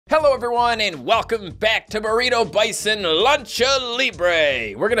Hello everyone and welcome back to Burrito Bison Launcha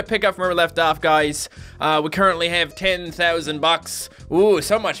Libre. We're gonna pick up from where we left off, guys. We currently have 10,000 bucks. Ooh,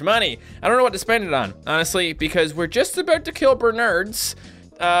 so much money. I don't know what to spend it on, honestly, because we're just about to kill Bernards.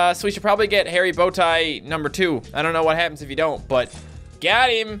 So we should probably get Hairy Bowtie number 2. I don't know what happens if you don't, but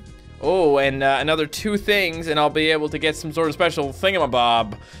got him. Oh, and another 2 things, and I'll be able to get some sort of special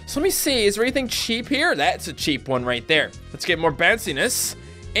thingamabob. So let me see, is there anything cheap here? That's a cheap one right there. Let's get more bounciness,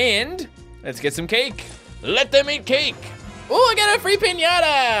 and let's get some cake. Let them eat cake. Oh, I got a free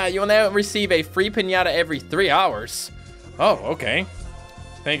piñata. You will now receive a free piñata every 3 hours. Oh, okay.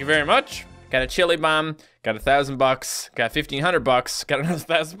 Thank you very much. Got a chili bomb, got 1,000 bucks, got 1,500 bucks, got another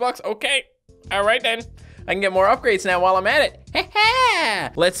 1,000 bucks. Okay, all right then. I can get more upgrades now while I'm at it.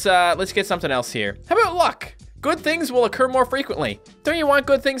 Ha-ha! Let's get something else here. How about luck? Good things will occur more frequently. Don't you want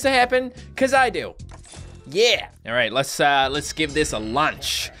good things to happen? Cause I do. Yeah. All right, let's give this a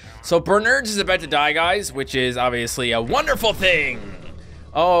lunch. So Bernards is about to die, guys, which is obviously a wonderful thing.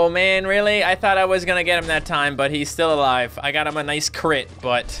 Oh man, really? I thought I was gonna get him that time, but he's still alive. I got him a nice crit,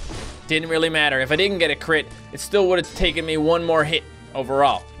 but didn't really matter. If I didn't get a crit, it still would have taken me 1 more hit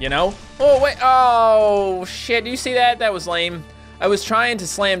overall, you know? Oh, wait, oh, shit, do you see that? That was lame. I was trying to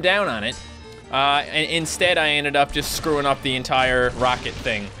slam down on it, and instead I ended up just screwing up the entire rocket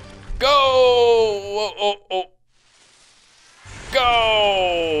thing. Go! Oh, oh, oh.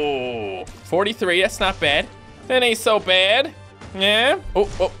 Go! 43, that's not bad. That ain't so bad. Yeah? Oh,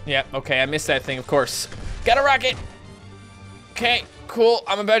 oh, yeah, okay, I missed that thing, of course. Got a rocket! Okay, cool,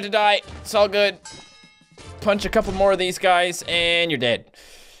 I'm about to die. It's all good. Punch a couple more of these guys and you're dead.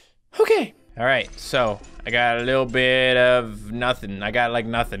 Okay. All right, so I got a little bit of nothing. I got like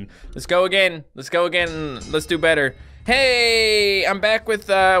nothing. Let's go again. Let's go again. Let's do better. Hey, I'm back with,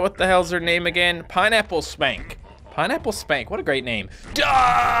 what the hell's her name again? Pineapple Spank. Pineapple Spank, what a great name.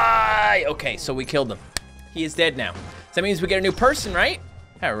 Die! Okay, so we killed him. He is dead now. So that means we get a new person, right?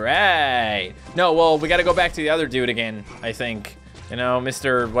 All right. No, well, we gotta go back to the other dude again, I think. You know,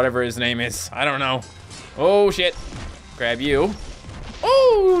 Mr. whatever his name is. I don't know. Oh shit, grab you.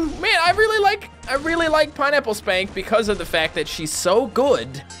 Oh man, I really like Pineapple Spank because of the fact that she's so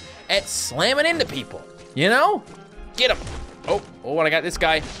good at slamming into people, you know? Get him. Oh, and I got this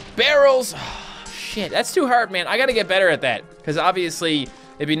guy. Barrels, oh, shit, that's too hard, man. I gotta get better at that, because obviously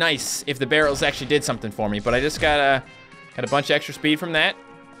it'd be nice if the barrels actually did something for me, but I just got a bunch of extra speed from that.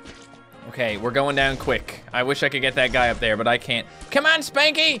 Okay, we're going down quick. I wish I could get that guy up there, but I can't. Come on,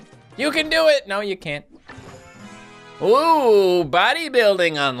 Spanky, you can do it. No, you can't. Ooh,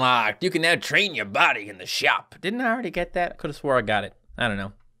 bodybuilding unlocked. You can now train your body in the shop. Didn't I already get that? I could have swore I got it. I don't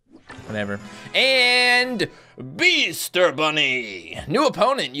know. Whatever. And Beaster Bunny. New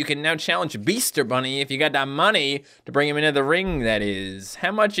opponent. You can now challenge Beaster Bunny if you got that money to bring him into the ring, that is.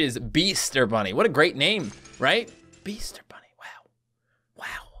 How much is Beaster Bunny? What a great name, right? Beaster Bunny. Wow.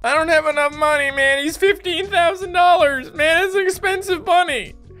 Wow. I don't have enough money, man. He's $15,000. Man, it's an expensive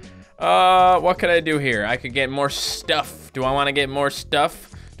bunny. What could I do here? I could get more stuff. Do I want to get more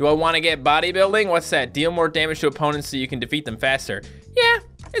stuff? Do I want to get bodybuilding? What's that? Deal more damage to opponents so you can defeat them faster. Yeah,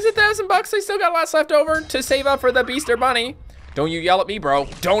 it's 1,000 bucks. I still got lots left over to save up for the Beaster Bunny. Don't you yell at me, bro.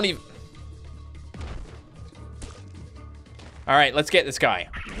 Don't even. All right, let's get this guy.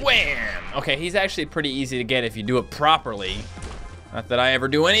 Wham! Okay, he's actually pretty easy to get if you do it properly. Not that I ever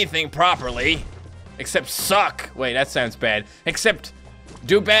do anything properly, except suck. Wait, that sounds bad. Except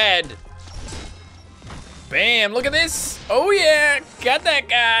do bad. Bam, look at this. Oh yeah, got that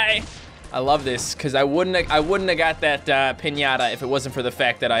guy. I love this, because I wouldn't have got that piñata if it wasn't for the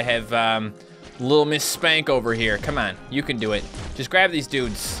fact that I have little Miss Spank over here. Come on, you can do it. Just grab these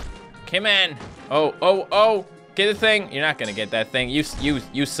dudes. Come on. Oh, get the thing. You're not gonna get that thing. You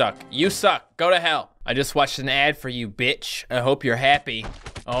suck. You suck, go to hell. I just watched an ad for you, bitch. I hope you're happy.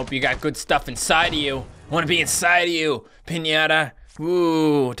 I hope you got good stuff inside of you. I wanna be inside of you, piñata.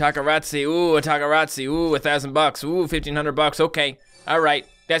 Ooh, Takaratsi, ooh, a Takaratsi, ooh, 1,000 bucks, ooh, 1,500 bucks, okay. All right,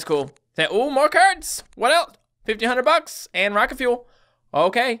 that's cool. Ooh, more cards, what else? 1,500 bucks and rocket fuel.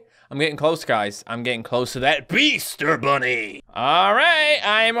 Okay, I'm getting close, guys. I'm getting close to that Beaster Bunny. All right,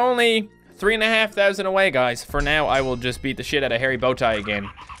 I'm only 3,500 away, guys. For now, I will just beat the shit out of Hairy Bowtie again.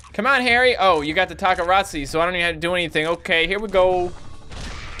 Come on, Harry. Oh, you got the Takaratsi, so I don't even have to do anything. Okay, here we go.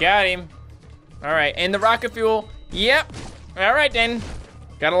 Got him. All right, and the rocket fuel, yep. All right then,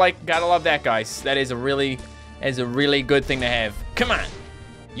 gotta love that, guys. That is a really good thing to have. Come on,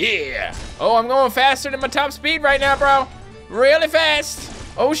 yeah. Oh, I'm going faster than my top speed right now, bro. Really fast.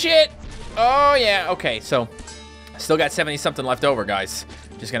 Oh shit. Oh yeah. Okay, so still got 70 something left over, guys.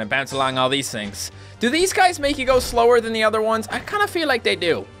 Just gonna bounce along all these things. Do these guys make you go slower than the other ones? I kind of feel like they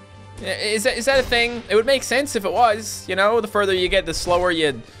do. Is that a thing? It would make sense if it was, you know? The further you get, the slower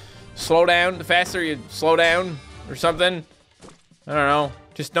you slow down. The faster you slow down or something. I don't know.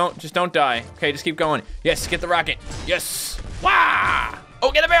 Just don't die. Okay, just keep going. Yes, get the rocket. Yes. Wah!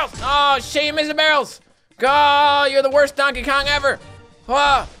 Oh, get the barrels. Oh, shit, you missed the barrels. Go, you're the worst Donkey Kong ever.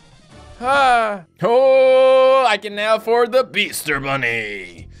 Ah. Ah. Oh, I can now afford the Beaster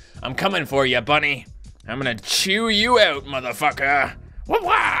Bunny. I'm coming for you, bunny. I'm gonna chew you out, motherfucker.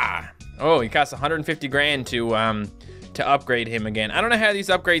 Wah-wah! Oh, he costs 150 grand to upgrade him again. I don't know how these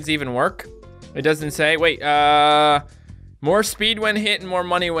upgrades even work. It doesn't say. Wait, more speed when hit and more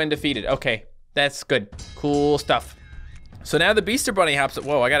money when defeated. Okay, that's good. Cool stuff. So now the Beaster Bunny hops up.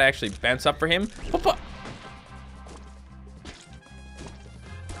 Whoa, I gotta actually bounce up for him.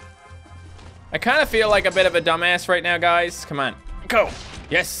 I kind of feel like a bit of a dumbass right now, guys. Come on, go.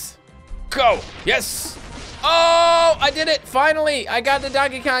 Yes, go. Yes. Oh, I did it, finally. I got the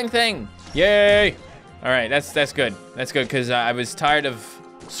Donkey Kong thing. Yay. All right, that's good. That's good, because I was tired of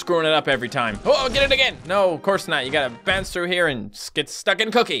screwing it up every time. Oh, get it again. No, of course not. You gotta bounce through here and get stuck in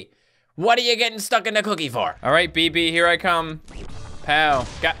Cookie. What are you getting stuck in the Cookie for? All right, BB, here I come. Pow.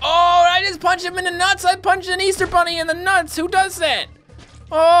 Oh, I just punched him in the nuts. I punched an Easter Bunny in the nuts. Who does that?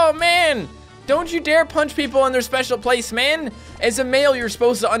 Oh, man. Don't you dare punch people in their special place, man. As a male, you're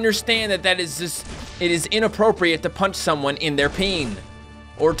supposed to understand that it is inappropriate to punch someone in their peen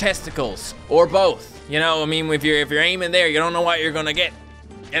or testicles or both. You know, I mean, if you're aiming there, you don't know what you're gonna get,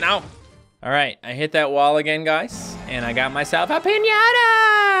 you know? All right, I hit that wall again, guys, and I got myself a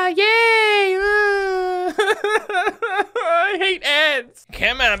piñata! Yay! I hate ads.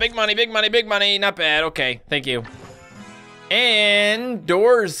 Come on, big money, big money, big money. Not bad, okay, thank you. And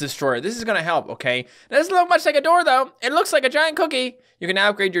doors destroyer. This is gonna help, okay? It doesn't look much like a door though. It looks like a giant cookie. You can now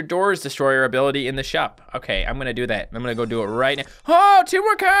upgrade your doors destroyer ability in the shop. Okay, I'm gonna do that. I'm gonna go do it right now. Oh, 2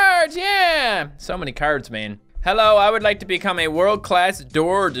 more cards, yeah! So many cards, man. Hello, I would like to become a world-class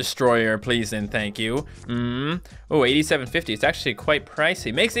door destroyer, please and thank you. Oh, 87.50, it's actually quite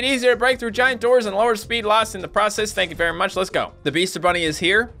pricey. Makes it easier to break through giant doors and lower speed loss in the process. Thank you very much, let's go. The Beaster Bunny is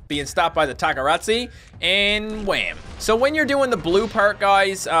here, being stopped by the Takaratsi, and wham. So when you're doing the blue part,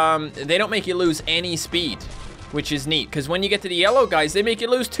 guys, they don't make you lose any speed, which is neat, because when you get to the yellow guys, they make you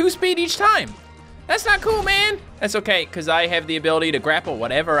lose 2 speed each time. That's not cool, man. That's okay, because I have the ability to grapple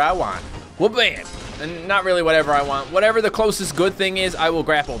whatever I want. Well, bam. And not really whatever I want. Whatever the closest good thing is, I will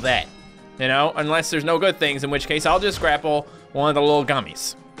grapple that. You know, unless there's no good things, in which case I'll just grapple one of the little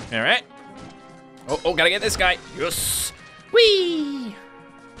gummies. All right. Oh, gotta get this guy. Yes. Whee.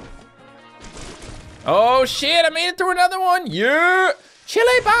 Oh shit, I made it through another one. Yeah.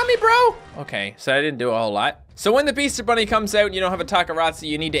 Chile bomb me, bro. Okay, so I didn't do a whole lot. So when the Beaster Bunny comes out and you don't have a Takaratsu,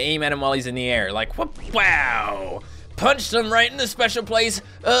 you need to aim at him while he's in the air. Like, whoop, wow. Punched him right in the special place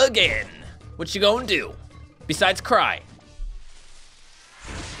again. What you gonna do? Besides cry.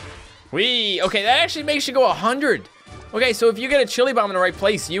 Whee, okay, that actually makes you go 100. Okay, so if you get a chili bomb in the right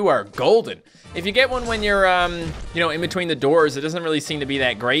place, you are golden. If you get one when you're, you know, in between the doors, it doesn't really seem to be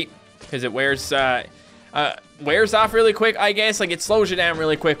that great because it wears off really quick, I guess. Like, it slows you down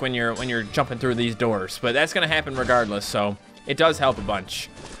really quick when you're jumping through these doors, but that's gonna happen regardless, so it does help a bunch.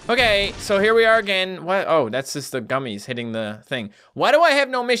 Okay, so here we are again. What? Oh, that's just the gummies hitting the thing. Why do I have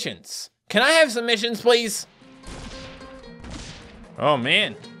no missions? Can I have some missions, please? Oh,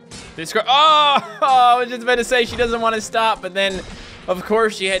 man. This girl, I was just about to say she doesn't want to stop, but then, of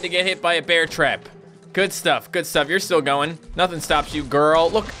course, she had to get hit by a bear trap. Good stuff, good stuff. You're still going. Nothing stops you,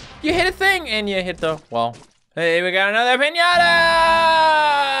 girl. Look, you hit a thing, and you hit the wall. Hey, we got another piñata!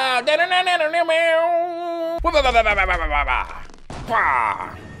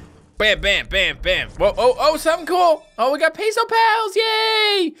 Bam, bam, bam, bam. Whoa, oh, something cool. Oh, we got peso pals,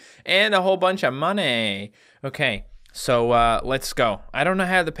 yay! And a whole bunch of money. Okay, so let's go. I don't know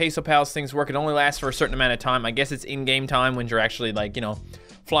how the peso pals things work. It only lasts for a certain amount of time. I guess it's in-game time when you're actually, like, you know,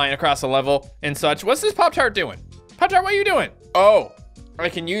 flying across a level and such. What's this Pop-Tart doing? Pop-Tart, what are you doing? Oh, I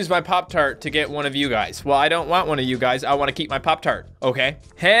can use my Pop-Tart to get one of you guys. Well, I don't want one of you guys. I want to keep my Pop-Tart. Okay.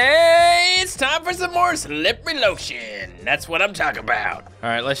 Hey, it's time for some more slippery lotion. That's what I'm talking about. All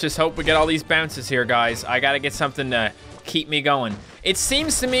right, let's just hope we get all these bounces here, guys. I got to get something to keep me going. It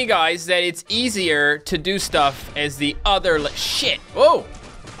seems to me, guys, that it's easier to do stuff as the other shit. Whoa.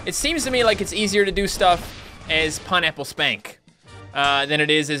 It seems to me like it's easier to do stuff as Pineapple Spank than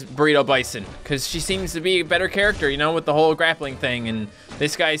it is as Burrito Bison, because she seems to be a better character, you know, with the whole grappling thing, and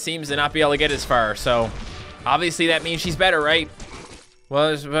this guy seems to not be able to get as far, so obviously that means she's better, right?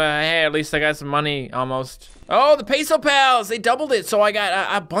 Well, hey, at least I got some money, almost. Oh, the Peso Pals, they doubled it, so I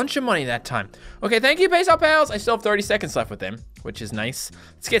got a bunch of money that time. Okay, thank you, Peso Pals. I still have 30 seconds left with them. which is nice.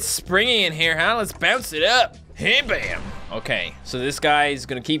 Let's get springy in here, huh? Let's bounce it up. Hey, bam. Okay, so this guy is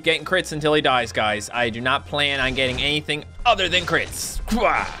gonna keep getting crits until he dies, guys. I do not plan on getting anything other than crits.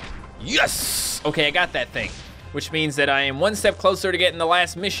 Yes! Okay, I got that thing, which means that I am one step closer to getting the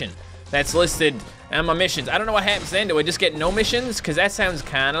last mission that's listed on my missions. I don't know what happens then. Do I just get no missions? Because that sounds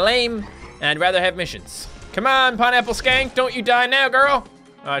kind of lame, and I'd rather have missions. Come on, Pineapple Skank, don't you die now, girl.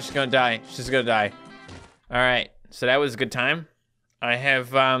 Oh, she's gonna die. She's gonna die. All right, so that was a good time. I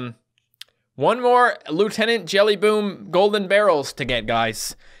have one more Lieutenant Jellyboom Golden Barrels to get,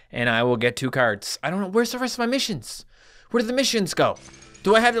 guys, and I will get 2 cards. I don't know, where's the rest of my missions? Where did the missions go?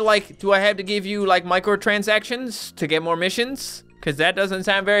 Do I have to give you like microtransactions to get more missions? Cause that doesn't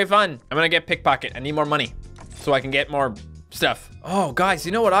sound very fun. I'm gonna get Pickpocket. I need more money so I can get more stuff. Oh, guys,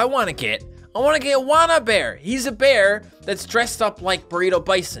 you know what I wanna get? I wanna get Wanna Bear. He's a bear that's dressed up like Burrito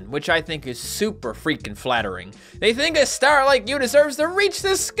Bison, which I think is super freaking flattering. They think a star like you deserves to reach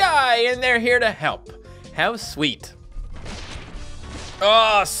the sky, and they're here to help. How sweet.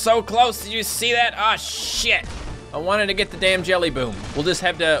 Oh, so close, did you see that? Oh, shit. I wanted to get the damn Jelly Boom. We'll just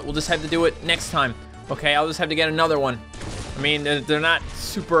have to do it next time. Okay, I'll just have to get another one. I mean, they're not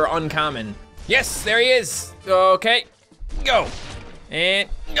super uncommon. Yes, there he is. Okay, go. And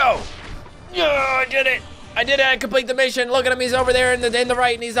go. Oh, I did it. I did it, I complete the mission. Look at him, he's over there in the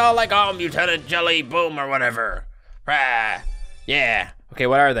right, and he's all like, oh, Lieutenant Jelly Boom or whatever. Ah, yeah. Okay,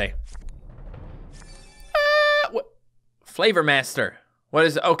 what are they? What? Flavor Master. What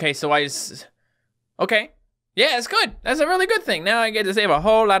is, okay, so I just, okay. Yeah, it's good. That's a really good thing. Now I get to save a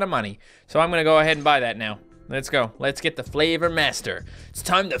whole lot of money. So I'm gonna go ahead and buy that now. Let's go. Let's get the Flavor Master. It's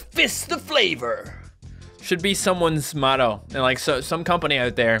time to fist the flavor. Should be someone's motto. And like some company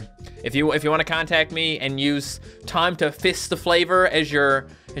out there, if you want to contact me and use time to fist the flavor as your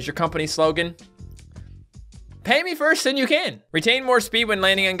company slogan, pay me first and you can. Retain more speed when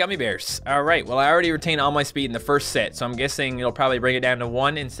landing on gummy bears. All right, well, I already retained all my speed in the first set, so I'm guessing it'll probably bring it down to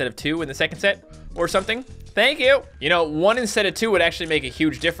 1 instead of 2 in the second set or something. Thank you. You know, 1 instead of 2 would actually make a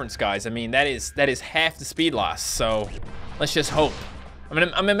huge difference, guys. I mean, that is half the speed loss, so let's just hope.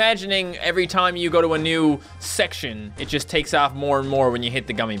 I'm imagining every time you go to a new section, it just takes off more and more when you hit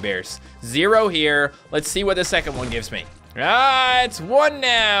the gummy bears. 0 here. Let's see what the second one gives me. Ah, it's 1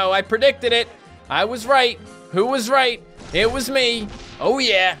 now. I predicted it. I was right. Who was right? It was me. Oh,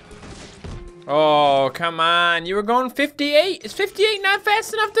 yeah. Oh, come on. You were going 58? Is 58 not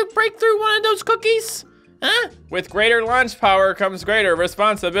fast enough to break through one of those cookies? Huh? With greater launch power comes greater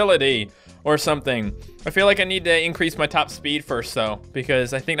responsibility or something. I feel like I need to increase my top speed first, though,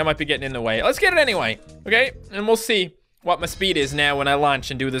 because I think that might be getting in the way. Let's get it anyway, okay? And we'll see what my speed is now when I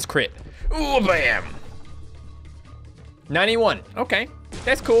launch and do this crit. Ooh, bam. 91. Okay,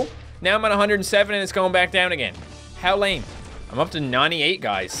 that's cool. Now I'm at 107 and it's going back down again. How lame. I'm up to 98,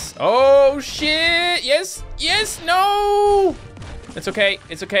 guys. Oh, shit. Yes, yes, no. It's okay,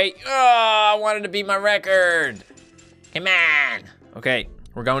 it's okay. Oh, I wanted to beat my record. Come on. Okay,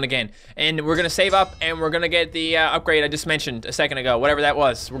 we're going again. And we're gonna save up and we're gonna get the upgrade I just mentioned a second ago, whatever that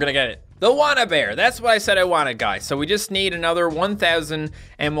was. We're gonna get it. The Wanna Bear, that's what I said I wanted, guys. So we just need another 1,000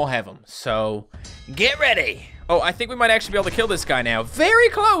 and we'll have them. So get ready. Oh, I think we might actually be able to kill this guy now. Very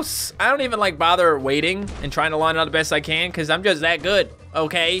close. I don't even like bother waiting and trying to line up the best I can because I'm just that good,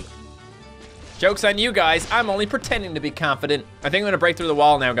 okay? Joke's on you guys. I'm only pretending to be confident. I think I'm gonna break through the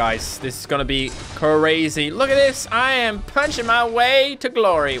wall now, guys. This is gonna be crazy. Look at this. I am punching my way to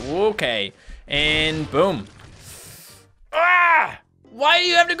glory. Okay, and boom. Ah! Why do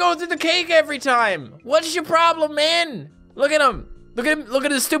you have to go through the cake every time? What's your problem, man? Look at him. Look at him. Look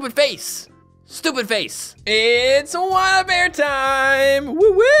at his stupid face. Stupid face. It's Wanna Bear time.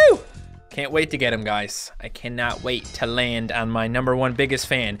 Woo woo. Can't wait to get him, guys. I cannot wait to land on my #1 biggest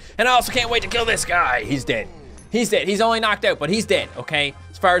fan. And I also can't wait to kill this guy. He's dead. He's dead. He's only knocked out, but he's dead, okay?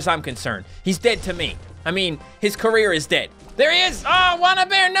 As far as I'm concerned. He's dead to me. I mean, his career is dead. There he is. Oh, Wanna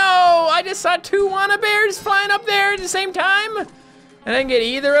Bear, no. I just saw 2 Wanna Bears flying up there at the same time. I didn't get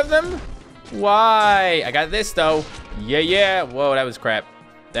either of them. Why? I got this, though. Yeah, yeah. Whoa, that was crap.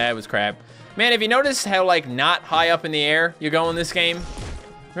 That was crap. Man, have you noticed how, like, not high up in the air you go in this game?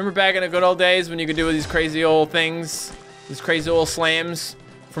 Remember back in the good old days when you could do these crazy old things? These crazy old slams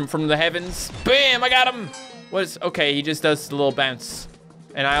from the heavens? Bam, I got him! Okay, he just does the little bounce.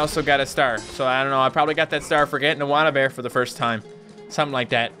 And I also got a star. So I don't know, I probably got that star for getting a Wanna Bear for the first time. Something like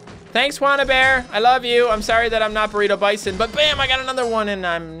that. Thanks, Wanna Bear. I love you. I'm sorry that I'm not Burrito Bison, but bam, I got another one and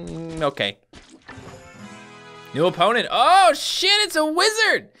I'm okay. New opponent. Oh, shit, it's a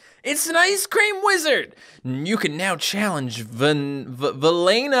wizard. It's an ice cream wizard. You can now challenge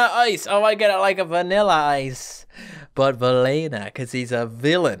Valena Ice. Oh, I get it like a vanilla ice. But Valena, because he's a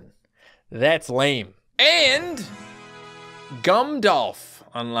villain. That's lame. And Gumdolph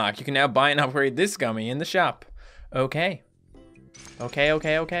unlocked. You can now buy and upgrade this gummy in the shop. Okay. Okay.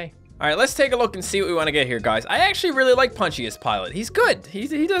 All right, let's take a look and see what we want to get here, guys. I actually really like Punchy as pilot. He's good.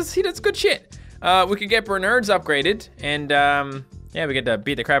 He does good shit. We could get Bernard's upgraded, and yeah, we get to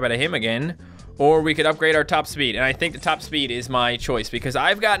beat the crap out of him again. Or we could upgrade our top speed, and I think the top speed is my choice because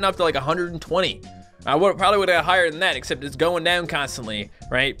I've gotten up to like 120. I probably would have got higher than that, except it's going down constantly,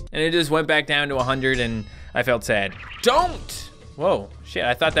 right? And it just went back down to 100, and I felt sad. Don't! Whoa, shit!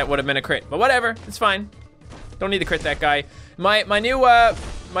 I thought that would have been a crit, but whatever, it's fine. Don't need to crit that guy. My new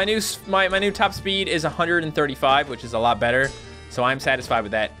top speed is 135, which is a lot better, so I'm satisfied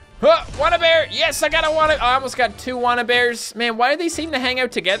with that. Huh, Wanna Bear! Yes, I almost got 2 Wanna Bears. Man, why do they seem to hang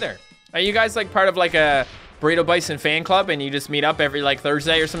out together? Are you guys like part of like a Burrito Bison fan club and you just meet up every like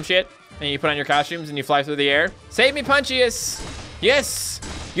Thursday or some shit? And you put on your costumes and you fly through the air? Save me, Punchius! Yes!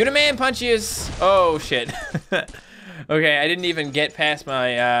 You the man, Punchius! Oh, shit. Okay, I didn't even get past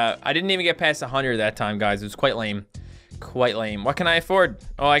my, I didn't even get past 100 that time, guys. It was quite lame. Quite lame. What can I afford?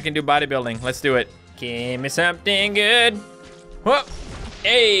 Oh, I can do bodybuilding. Let's do it. Give me something good. Whoop!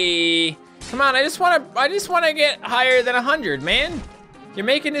 Hey! Come on, I just wanna get higher than 100, man. You're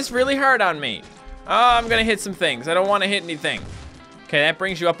making this really hard on me. Oh, I'm gonna hit some things. I don't wanna hit anything. Okay, that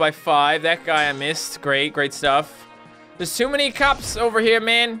brings you up by 5. That guy I missed. Great stuff. There's too many cops over here,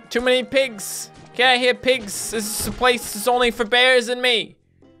 man. Too many pigs. Get out of here, pigs. This is a place that's only for bears and me.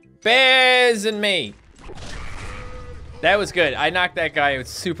 Bears and me. That was good. I knocked that guy out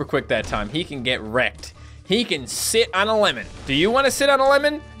super quick that time. He can get wrecked. He can sit on a lemon. Do you want to sit on a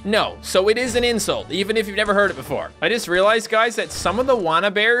lemon? No, so it is an insult, even if you've never heard it before. I just realized, guys, that some of the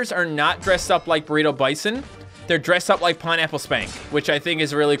Wanna Bears are not dressed up like Burrito Bison. They're dressed up like Pineapple Spank, which I think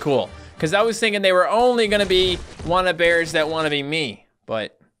is really cool. Because I was thinking they were only gonna be Wanna Bears that wanna be me,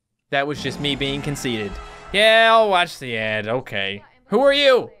 but that was just me being conceited. Yeah, I'll watch the ad, okay. Who are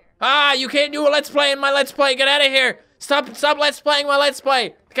you? Ah, you can't do a Let's Play in my Let's Play, get out of here. Stop Let's Playing my Let's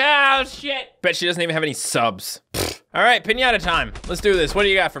Play. Oh, shit. Bet she doesn't even have any subs. All right, pinata time. Let's do this. What do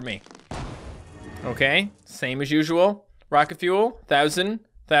you got for me? Okay, same as usual. Rocket fuel, 1,000,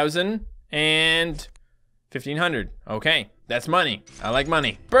 and 1,500. Okay, that's money. I like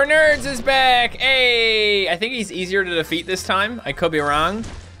money. Bernard's is back. Hey, I think he's easier to defeat this time. I could be wrong,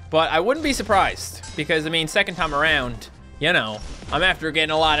 but I wouldn't be surprised because, I mean, second time around, you know, I'm after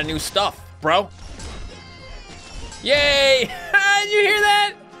getting a lot of new stuff, bro. Yay! Did you hear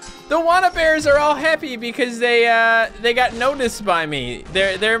that? The Wanna Bears are all happy because they got noticed by me.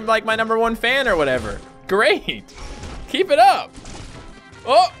 They're like my #1 fan or whatever. Great. Keep it up.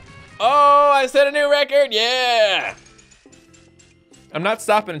 Oh, I set a new record. Yeah. I'm not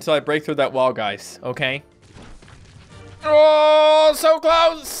stopping until I break through that wall, guys. Okay. Oh, so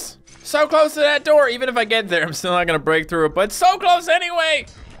close. So close to that door. Even if I get there, I'm still not gonna break through it, but so close anyway.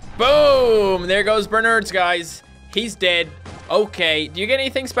 Boom. There goes Bernard's, guys. He's dead. Okay, do you get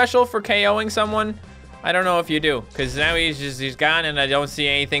anything special for KOing someone? I don't know if you do, because now he's gone and I don't see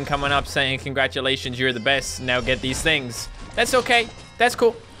anything coming up saying congratulations, you're the best, now get these things. That's okay, that's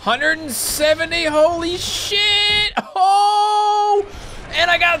cool. 170, holy shit! Oh!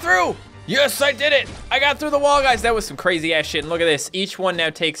 And I got through! Yes, I did it! I got through the wall, guys. That was some crazy ass shit, and look at this. Each one now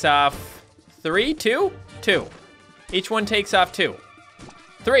takes off 2. Each one takes off 2.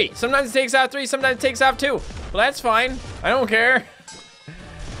 3. Sometimes it takes off 3, sometimes it takes off 2. Well, that's fine. I don't care.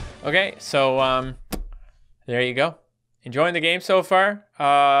 Okay, so, there you go. Enjoying the game so far?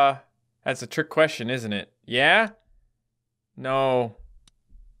 That's a trick question, isn't it? Yeah? No.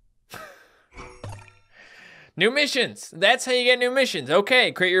 New missions. That's how you get new missions.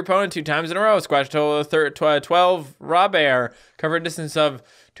 Okay, create your opponent 2 times in a row. Squash a total of 12 raw bear. Cover a distance of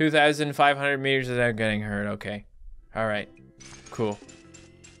 2,500 meters without getting hurt. Okay. All right. Cool.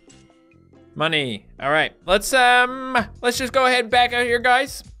 Money. All right. Let's just go ahead and back out here,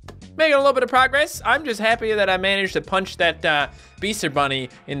 guys. Making a little bit of progress. I'm just happy that I managed to punch that Beaster Bunny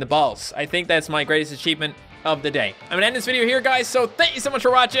in the balls. I think that's my greatest achievement of the day. I'm gonna end this video here, guys, so thank you so much for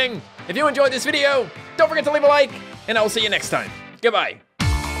watching. If you enjoyed this video, don't forget to leave a like, and I will see you next time. Goodbye.